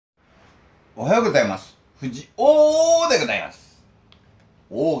おはようございます。フジオウでございます。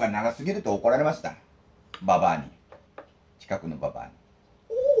オウが長すぎると怒られました。ババアに。近くのババアに。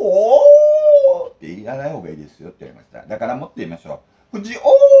おーって言わない方がいいですよって言われました。だからもっと言いましょう。フジ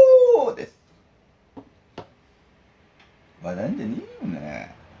オウです。話題でねえよ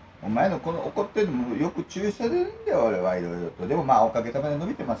ね。お前のこの怒ってるのもよく注意されるんだよ、俺はいろいろと。でもまあ、おかげさまで伸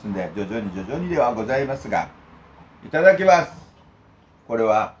びてますんで、徐々に徐々にではございますが、いただきます。これ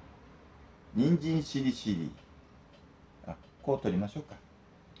は、人参しりしり。あ、こう取りましょうか。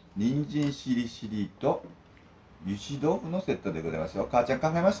人参しりしりと、ゆし豆腐のセットでございますよ。母ちゃん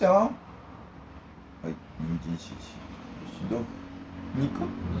考えましたよ。はい、人参しりしり。ゆし豆腐。ニコッ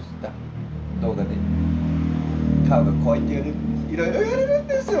とした動画で、顔がこう言って言われるんです。いろいろ言われるん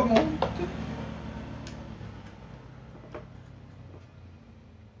ですよ、もう。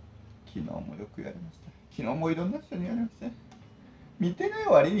昨日もよく言われました。昨日もいろんな人に言われました。見てない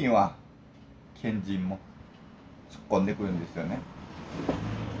割には、賢人も突っ込んでくるんですよね。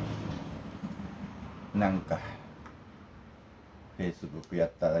なんか、Facebook や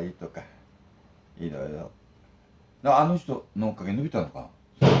ったらいいとか、いろいろ。あの人のおかげで伸びたのか、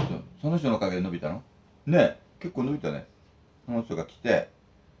その人のおかげで伸びたのねえ、結構伸びたね。その人が来て、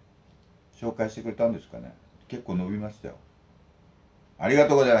紹介してくれたんですかね。結構伸びましたよ。ありが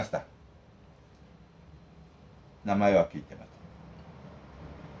とうございました。名前は聞いてます。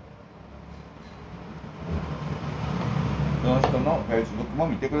その人の Facebook も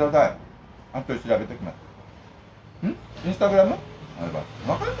見てください。あとで調べておきます。インスタグラム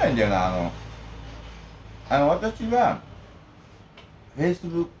わかんないんだよな。私は、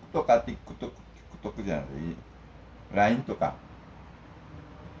Facebook とか TikTok じゃなくて、LINE とか、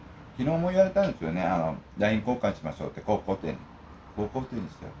昨日も言われたんですよね。LINE 交換しましょうって、高校生に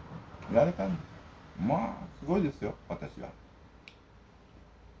してよ。言われたんです。まあ、すごいですよ、私は。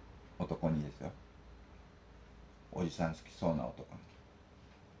男にですよ。おじさん好きそうな男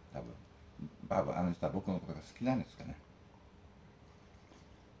に。多分、あの人は僕のことが好きなんですかね。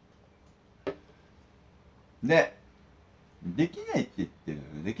で、できないって言ってる。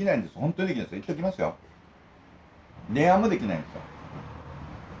できないんです。本当にできないですよ。言っときますよ。電話もできないんですよ。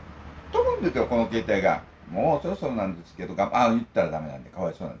飛ぶんですよ、この携帯が。もうそろそろなんですけど、言ったらダメなんで、か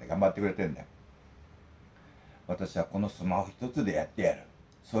わいそうなんで、頑張ってくれてるんで。私はこのスマホ一つでやってやる。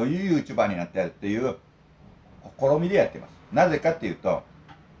そういう YouTuber になってやるっていう試みでやってます。なぜかっていうと、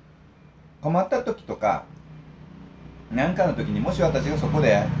困った時とか、何かの時にもし私がそこ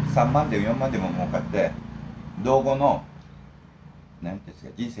で3万でも4万でも儲かって、老後の、なんていうんです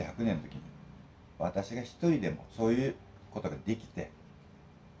か、人生100年の時に、私が一人でもそういうことができて、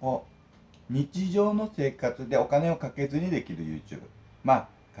日常の生活でお金をかけずにできる YouTube。まあ、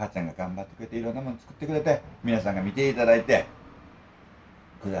母ちゃんが頑張ってくれて、いろんなもの作ってくれて、皆さんが見ていただいて、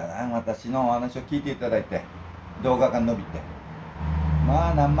くだらん私のお話を聞いていただいて、動画が伸びて、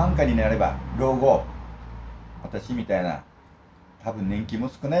まあ何万かになれば、老後、私みたいな、多分年金も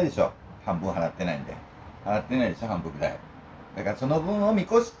少ないでしょ。半分払ってないんで。払ってないでしょ、半分ぐらい。だからその分を見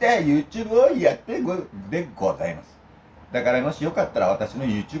越して YouTube をやってでございます。だからもしよかったら私の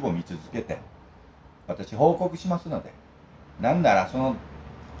YouTube を見続けて、私報告しますので、なんならその、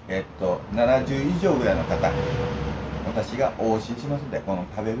70以上ぐらいの方、私が往診しますので、この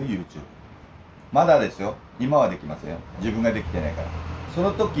食べる YouTube。まだですよ。今はできますよ。自分ができてないから。そ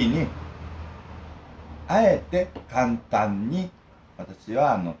の時に、あえて簡単に、私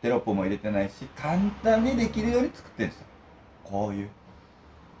はテロップも入れてないし、簡単にできるように作ってるんですよ。こういう。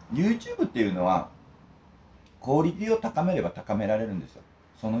YouTube っていうのは、クオリティを高めれば高められるんですよ。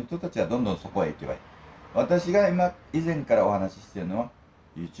その人たちはどんどんそこへ行けばいい。私が以前からお話ししてるのは、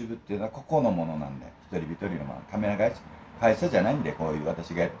YouTube っていうのは個々のものなんで、一人一人のもの、カメラ会社じゃないんで、こういう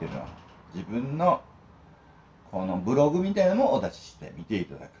私がやってるのは。自分の、このブログみたいなのもお出しして見てい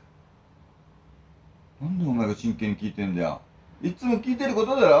ただく。なんでお前が真剣に聞いてんだよ。いつも聞いてるこ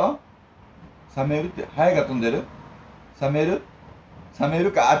とだろ。冷めるって、ハエが飛んでる。冷め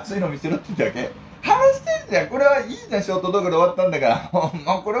るか熱いの見せろって言っただけ。話してんじゃん。これはいいじゃん、ショート動画で終わったんだから。ほん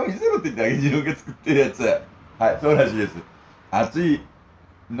ま、これを見せろって言っただけ。自分が作ってるやつ。はい、そうらしいです。熱い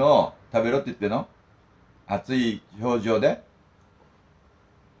のを食べろって言ってんの。熱い表情で。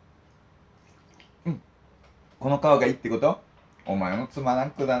この皮がいいってこと。お前のつまら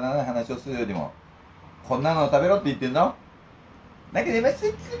んくだらない話をするよりも、こんなのを食べろって言ってんの。だけど今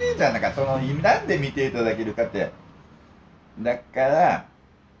説明じゃん。なんかその、なんで見ていただけるかって。だから、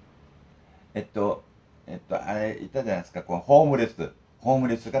あれ言ったじゃないですか、こうホームレス。ホーム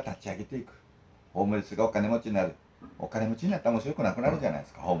レスが立ち上げていく。ホームレスがお金持ちになる。お金持ちになったら面白くなくなるじゃないで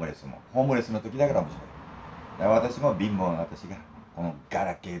すか、ホームレスも。ホームレスの時だから面白い。だから私も貧乏な私が、このガ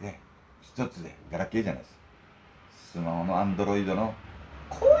ラケーで、一つでガラケーじゃないです。スマホのアンドロイドの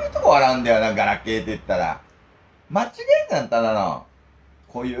こういうとこ笑うんだよな、ガラケーって言ったら。間違えたんただの。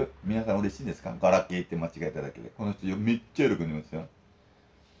こういう、皆さん嬉しいんですか？ガラケーって間違えただけで。この人めっちゃ喜んでますよ。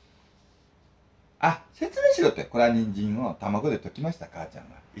あ、説明しろって。これは人参を卵で溶きました、母ちゃん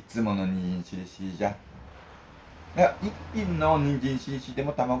が。いつもの人参しりしりじゃ。だから一品の人参しりしりで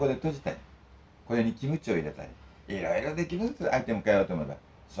も卵で閉じたり、これにキムチを入れたり、いろいろできるんです。アイテム変えようと思えば。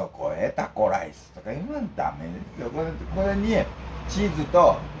そこへタコライスとか言うのはダメですよ。これにチーズ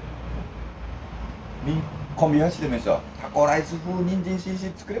とコンビニしてみましょう。タコライス風人参しりし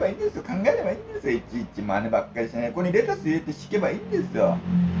り作ればいいんですよ。考えればいいんですよ。いちいち真似ばっかりしない。ここにレタス入れて敷けばいいんですよ。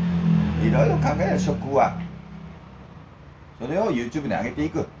いろいろ考える食は。それを YouTube に上げてい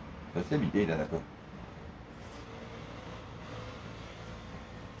く。そして見ていただく。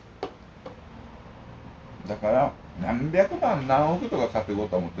だから何百万何億とか稼ごう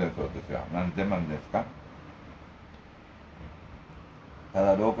と思ってるんですよ、私は。何千万ですか。た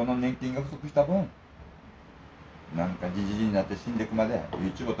だ老後の年金が不足した分、なんかじじじになって死んでいくまで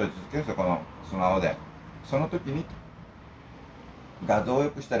YouTube を撮り続けるんですよ、このスマホで。その時に画像を良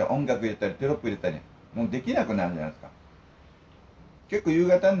くしたり音楽入れたりテロップ入れたりもうできなくなるじゃないですか。結構夕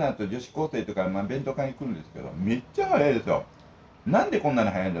方になると女子高生とか、弁当買いに来るんですけど、めっちゃ早いですよ。なんでこんなに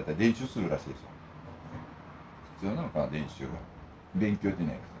早いんだったら練習するらしいですよ。必要なのかな、練習が。勉強してな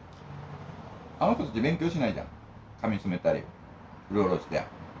いです。あの子たち勉強しないじゃん。髪染めたりうろうろして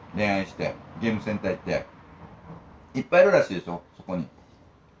恋愛してゲームセンター行っていっぱいいるらしいでしょ、そこに。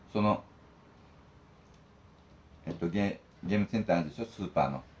そのゲームセンターなんでしょ、スーパー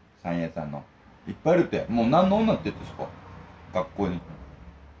の三栄さんのいっぱいいるって。もう何の女って言ってそこ学校に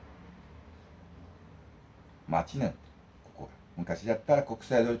街なんて、ここが昔だったら国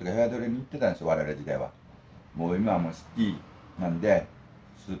際通りとか平和通りに行ってたんですよ、我々時代は。もう今はもうシティなんで、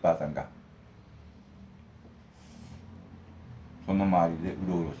スーパーさんがその周りでう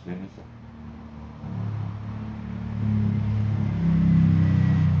ろうろしてるんですよ。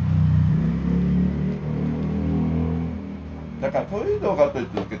だからそういう動画を撮り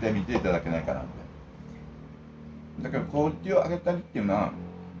続けて見ていただけないかなって。だからクオリティを上げたりっていうのは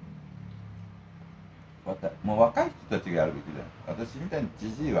もう若い人たちがやるべきだよ。私みたいに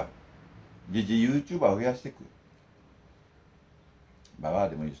ジジイはジジイ YouTuber を増やしていく。ババア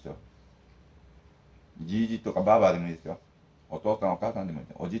でもいいですよ。じいじとかババアでもいいですよ。お父さんお母さんでもいい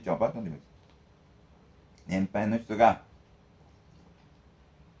です。おじいちゃんおばあさんでもいいです。年配の人が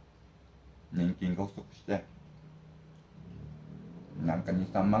年金が不足してなんか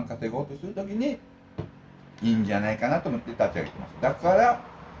2、3万稼ごうとするときにいいんじゃないかなと思って立ち上げてます。だから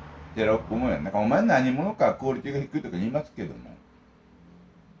テロップもやん。なんかお前何者かクオリティが低いとか言いますけども、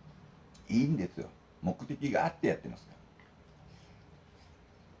いいんですよ。目的があってやってますから。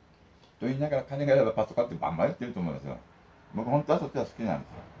と言いながら金があればパソコンってバンバンやってると思うんですよ。僕本当はそっちは好きなんで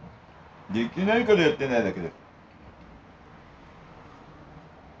すよ。できないからやってないだけです。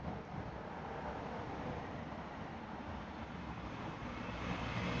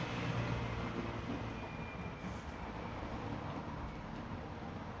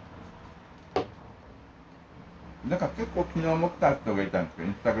だから結構昨日思った人がいたんですけど、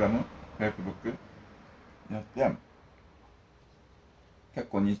インスタグラム、フェイスブックやって、結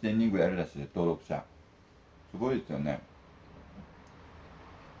構2000人ぐらいいるらしいです、登録者。すごいですよね。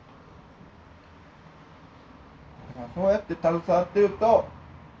だからそうやって携わってると、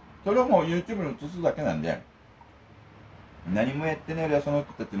それをもう YouTube に移すだけなんで、何もやってないよりはその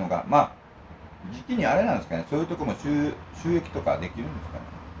人たちのが、時期にあれなんですかね、そういうとこも収益とかできるんですか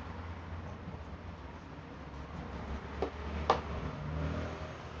ね。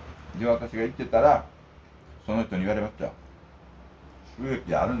で、私が言ってたら、その人に言われましたよ。収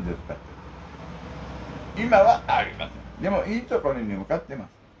益あるんですかって。今はありません。でもいいところに向かってま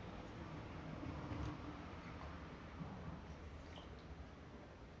す。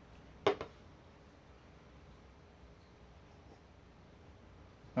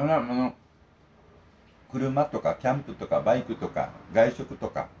車とかキャンプとかバイクとか外食と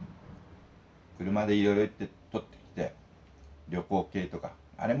か車でいろいろ行って取ってきて旅行系とか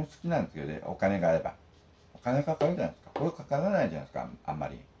あれも好きなんですけどね、お金があれば。お金かかるじゃないですか。これかからないじゃないですか、あんま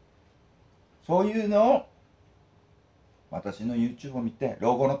り。そういうのを私の YouTube を見て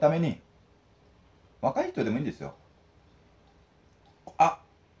老後のために、若い人でもいいんですよ。あ、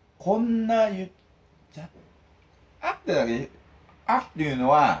こんな言っちゃあってだけ、あっていうの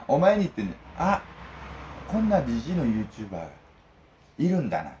はお前に言ってんねん。あ、こんなジジイの YouTuber がいるん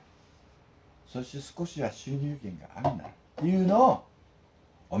だな、そして少しは収入源があるんだっていうのを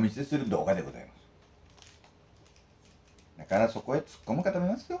お見せする動画でございます。だからそこへ突っ込む方もい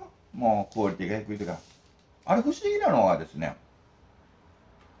ますよ。もうクオリティが低いとか、あれ不思議なのはですね、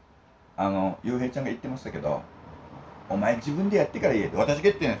ゆうへいちゃんが言ってましたけど、お前自分でやってから言えって私が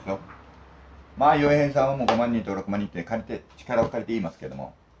言ってるんですよ。まあ、ゆうへいさんはもう5万人と6万人って力を借りて言いますけど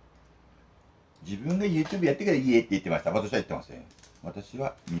も、自分が YouTube やってから言えって言ってました。私は言ってません。私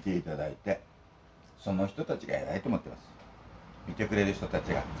は見ていただいて、その人たちが偉いと思ってます。見てくれる人た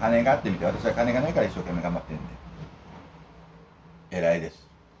ちが。金があって見て、私は金がないから一生懸命頑張ってるんで。偉いです。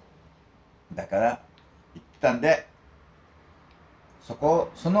だから、言ったんで、そ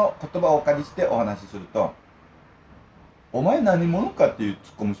の言葉をお借りしてお話しすると、お前何者かっていう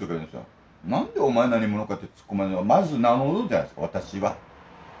ツッコミしてくれるんですよ。なんでお前何者かってツッコまれるのまず名乗るじゃないですか。私は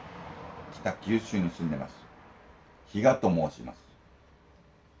北九州に住んでます。比嘉と申します。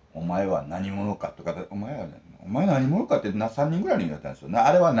お前は何者かとか、お前何者かって3人ぐらいに言われたんですよ。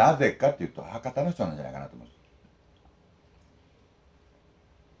あれはなぜかっていうと、博多の人なんじゃないかなと思うんです。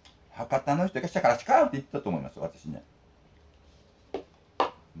博多の人が下からシカーって言ってたと思います、私ね。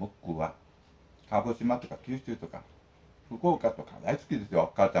僕は鹿児島とか九州とか福岡とか大好きです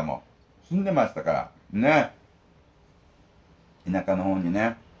よ。母ちゃんも住んでましたからね、田舎の方に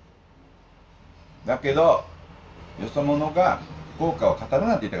ね。だけどよそ者が福岡を語る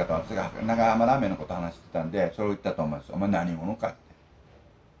なんて言った方は、私が長浜ラーメンのこと話してたんで、それを言ったと思います。お前何者かって、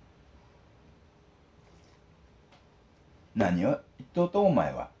何を言っとうとお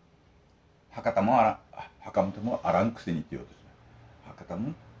前は。博多も博多もあらんくせにって言おうとする。博多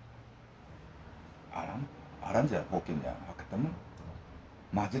もあらんじゃ方言だよ。博多も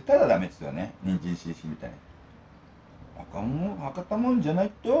混ぜたらダメですよね。人参シリシリみたいに。博多もんじゃない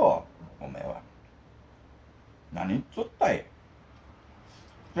と、お前は何言っとったいっ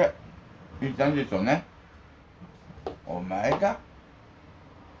て言ったんですよね。お前が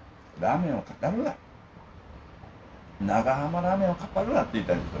ラーメンを語るな、長浜ラーメンを語るなって言っ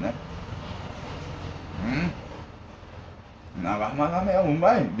たんですよね。長浜ラーメンはう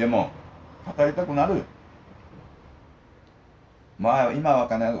まい。でも語りたくなる。まあ今はわ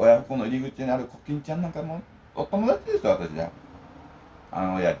かんない親子の入り口にあるコキンちゃんなんかもお友達ですよ、私じゃ。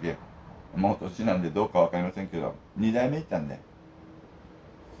親父もう年なんでどうかわかりませんけど、2代目行ったんで。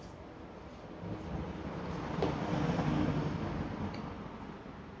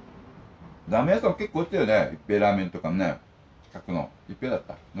ラーメン屋さん結構売ってるよね。一平ラーメンとかね。近くの一平だっ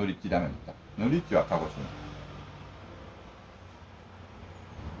た。のりっちラーメンだった。のりっちは鹿児島。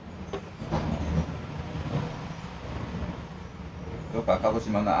どっか鹿児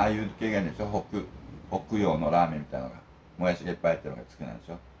島のああいう系がいいんでしょ。北洋のラーメンみたいなのが、もやしがいっぱい入ってるのが好きなんでし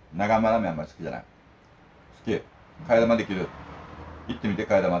ょ。長浜ラーメンあんまり好きじゃない。好き。替え玉できる。行ってみて、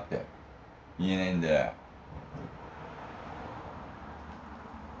替え玉って言えないんで。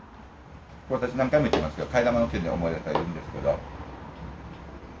これ私何回も言ってますけど、替え玉の件で思い出されるんですけど、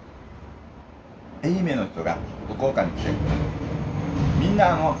愛媛の人が福岡に来て、みん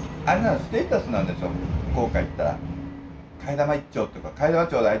なあれなのステータスなんですよ。福岡行ったら替え玉一丁とか替え玉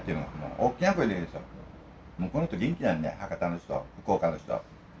ちょうだいっていうのがもう大きな声で言うんですよ。もうこの人元気なんで、博多の人、福岡の人、替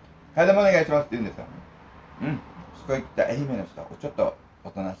え玉お願いしますって言うんですよ。そこへ来た愛媛の人、ちょっと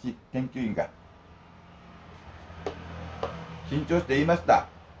おとなしい研究員が緊張して言いました。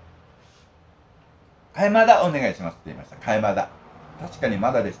替えまだお願いしますって言いました。替えまだ、確かに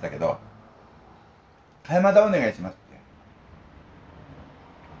まだでしたけど、替えまだお願いします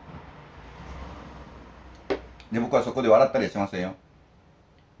って。で僕はそこで笑ったりはしませんよ。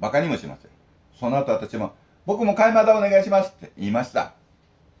バカにもしません。その後私も僕も替えまだお願いしますって言いました。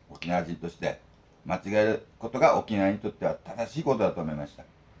沖縄人として間違えることが沖縄にとっては正しいことだと思いました。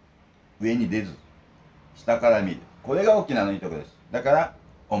上に出ず下から見る、これが沖縄のいいところです。だから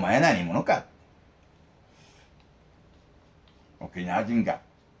お前何者か、沖縄人が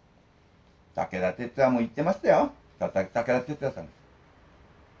武田鉄矢も言ってましたよ。武田鉄矢さん、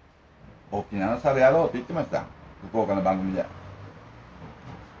沖縄の猿やろうって言ってました。福岡の番組で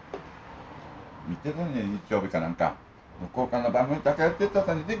見てたね、日曜日かなんか。福岡の番組、武田鉄矢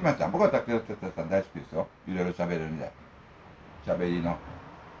さんに出てきました。僕は武田鉄矢さん大好きですよ。いろいろ喋れるんで。喋りの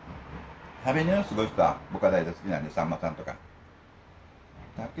すごい人は僕は大体好きなんで、さんまさんとか。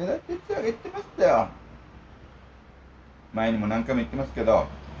武田鉄矢が言ってましたよ。前にも何回も言ってますけど、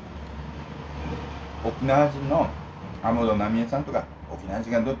沖縄人の安室奈美恵さんとか、沖縄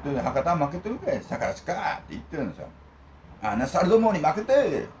人がどって博多は負けてるかい、下からしかって言ってるんですよ。あんな猿どもに負け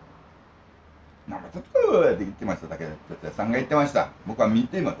てなんかちょっとって言ってました。武田鉄矢さんが言ってました。僕は見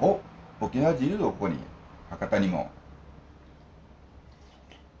て今、沖縄人いるぞ、ここに、博多にも。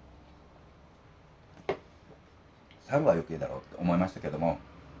猿は余計だろうって思いましたけども、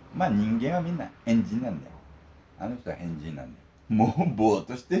まあ人間はみんな変人なんで、あの人は変人なんでもうぼーっ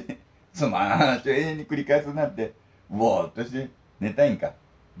としてその話を永遠に繰り返すなんて、ぼーっとして寝たいんか。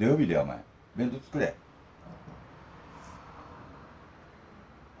土曜日でお前弁当作れ。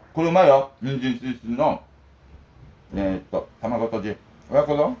これうまいよ。人参シリシリの卵とじ親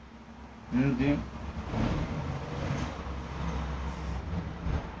子丼、人参、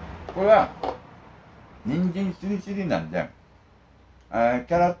これは人参シリシリなんで、キャ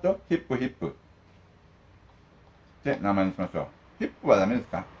ラットヒップって名前にしましょう。ヒップはダメです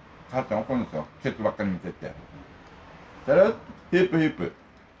か？母ちゃん怒るんですよ。ケツばっかり見てて。キャラットヒップ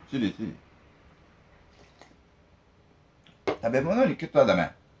シリシリ。食べ物にケツはダ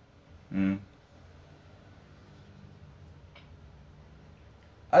メ。うん。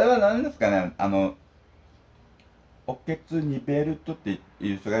あれは何ですかね、おけつにベルトって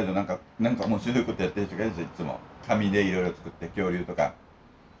いう人がいると、なんか面白いことやってる人がいるんですよ、いつも。紙でいろいろ作って、恐竜とか。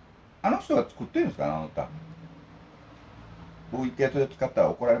あの人が作ってるんですかね、あの歌。僕一回それ使ったら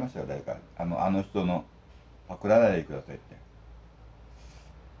怒られましたよ、誰か。あの人の、パクらないでくださいっ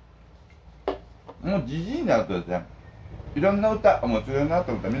て。もうじじいになるとですね、いろんな歌、もちろんな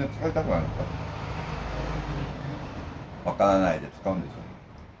と思ったらみんな使いたくなるんですよ。わからないで使うんですよ。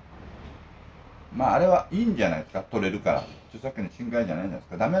まああれはいいんじゃないですか、取れるから。著作権の侵害じゃないんじゃないです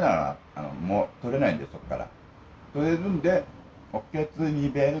か。ダメならもう取れないんで、そこから取れるんで、おけつに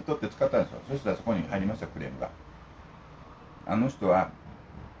ベルトって使ったんですよ。そしたらそこに入りました、クレームが。あの人は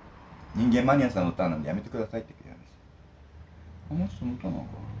人間マニアさんの歌なんでやめてくださいって言ってたんです。あの人の歌なのか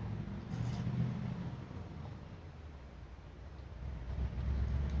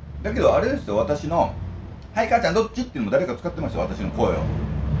な。だけどあれですよ、私の「はい母ちゃんどっち?」っていうのも誰か使ってましたよ、私の声を。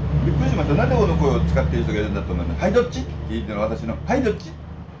びっくりしました。なんでこの声を使っている人がいるんだと思うの。はいどっちって言ってるの私の「はいどっち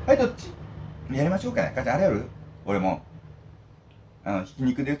はいどっちやりましょうかね母ちゃん、あれやる俺もひき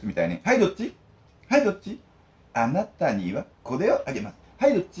肉ですみたいに「はいどっちはいどっちあなたにはこれをあげますは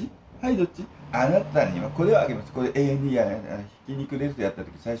いどっちはいどっちあなたにはこれをあげます」。これ永遠にひき肉ですやった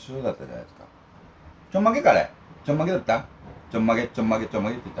時最初だったじゃないですか。ちょんまげかれちょんまげだった。ちょんまげって言っ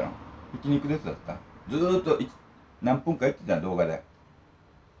たの。ひき肉ですだった。ずーっと何分か言ってた動画で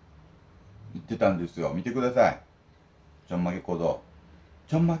言ってたんですよ。見てください。ちょんまげ小僧。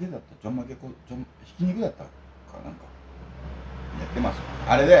ちょんまげだった。ちょんまげひき肉だったかなんかやってます。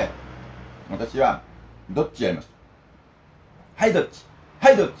あれで私はどっちやります。はいどっち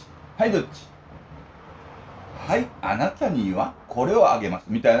はいどっちはいどっちはいあなたにはこれをあげます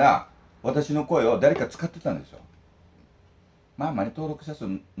みたいな私の声を誰か使ってたんですよ。まああまり登録者数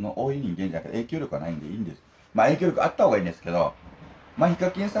の多い人間じゃなくて影響力はないんでいいんです。まあ影響力あった方がいいんですけど、まあヒ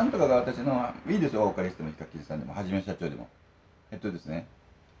カキンさんとかが私のいいですよ。お借りしてもヒカキンさんでもはじめ社長でもですね、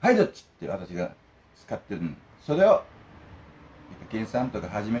はいどっちって私が使ってるの。それをヒカキンさんとか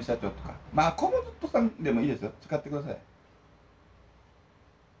はじめ社長とか、まあコモドットさんでもいいですよ。使ってください。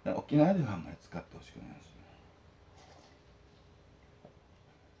沖縄ではあんまり使ってほしくないです。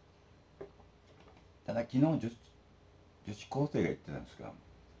ただ昨日女子高生が言ってたんですが、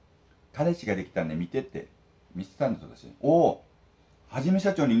彼氏ができたんで見てって見せたんです私。おお、はじめ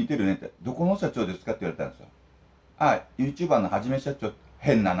社長に似てるねって。どこの社長ですかって言われたんですよ。あ、YouTuber のはじめ社長、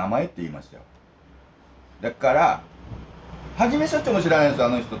変な名前って言いましたよ。だからはじめ社長も知らないんですよ、あ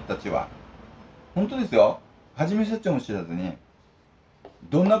の人たちは。本当ですよ。はじめ社長も知らずに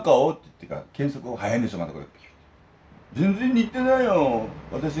どんな顔って言ってから検索を早いんですよ。またこれ全然似てないよ、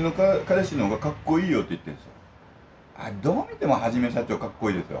私の彼氏の方がかっこいいよって言ってるんですよ。どう見てもはじめ社長かっこ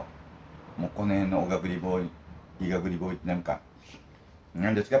いいですよ。もうこの辺のおがくりボーイ、いがくりボーイってな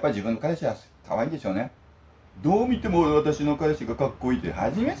んですか、やっぱり自分の彼氏は可愛いんでしょうね。どう見ても私の彼氏がかっこいいって、は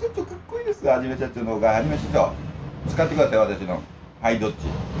じめ社長かっこいいです。はじめ社長の方が、はじめ社長使ってください、私の。はいどっち。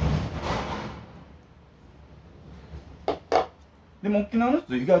でも沖縄の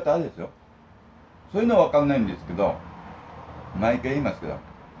人意外とあれですよ、そういうのは分かんないんですけど、毎回言いますけど、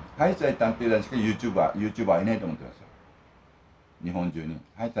ハイサイ探偵団しか YouTuber いないと思ってますよ、日本中に。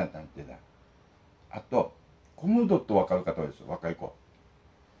ハイサイ探偵団、あとコムドット分かる方はですよ、若い子。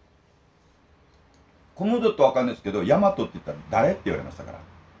コムドット分かるんですけど、ヤマトって言ったら誰って言われましたから。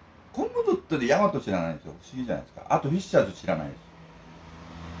コムドットでヤマト知らないんですよ。不思議じゃないですか。あとフィッシャーズ知らないです。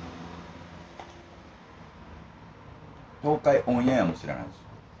東海オンエアも知らないです。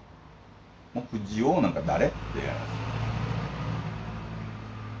もうフジオウなんか誰って言われます。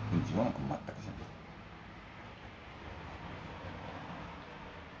フジオウなんか全く知らない。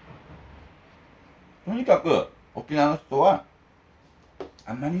とにかく沖縄の人は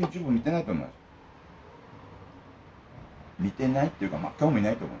あんまり YouTube 見てないと思います。見てないっていうか、まあ興味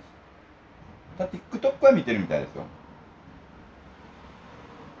ないと思います。ただ TikTok は見てるみたいですよ。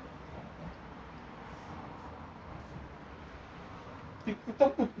TikTok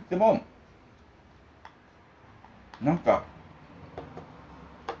って言ってもなんか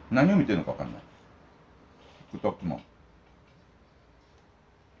何を見てるのか分かんない。 TikTok も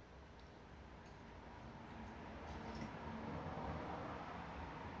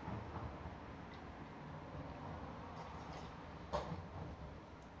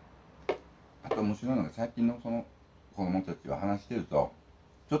あと面白いのが、最近のその子供たちは話してると、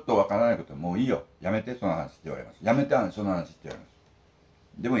ちょっとわからないこともういいよ、やめてその話って言われます。やめてその話って言われます。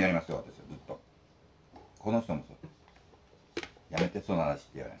でもやりますよ、私はずっと。この人もそう。やめてその話って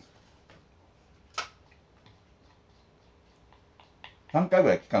言われます。3回ぐ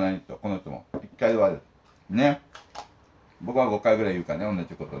らい聞かないと、この人も1回で終わるね。僕は5回ぐらい言うからね、同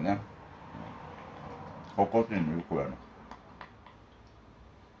じことね。高校生にもよく言われます。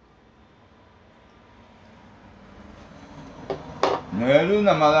寝る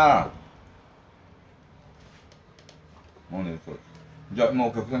な、まだ。もう寝るそうです。じゃあもう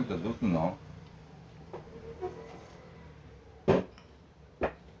お客さん来たらどうすんの？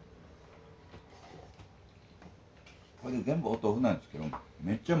これで全部お豆腐なんですけど、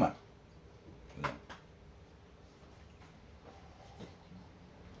めっちゃうまい。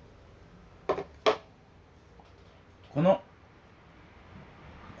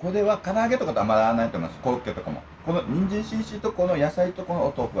これは唐揚げとかとあんまり合わないと思います。コロッケとかも。この人参しりしりとこの野菜とこの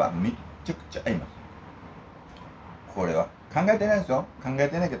お豆腐はめっちゃくちゃ合います。これは考えてないですよ。考え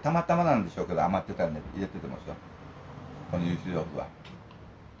てないけど、たまたまなんでしょうけど、余ってたんで入れててますよ。このゆし豆腐は。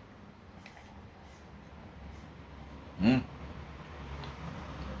うん。今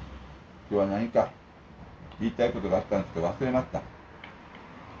日は何か言いたいことがあったんですけど忘れました。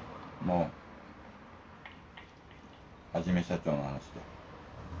もう、はじめ社長の話で。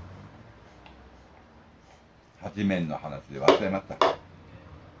はじめんの話で忘れました。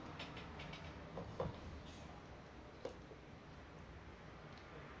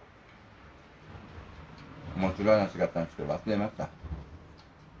面白い話があったんですけど忘れました。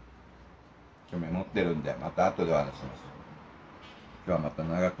今日メモってるんで、また後でお話します。今日はまた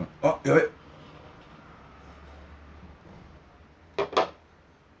長く、あ、やべっ、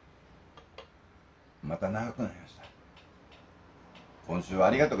また長くなりました。今週はあ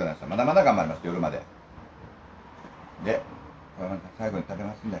りがとうございました。まだまだ頑張ります、夜まで。で、これまた最後に食べ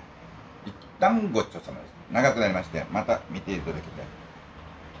ますんで、一旦ごちそうさまです。長くなりまして、また見ていただけて。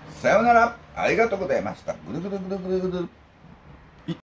さようなら、ありがとうございました。ぐるぐるぐるぐるぐる。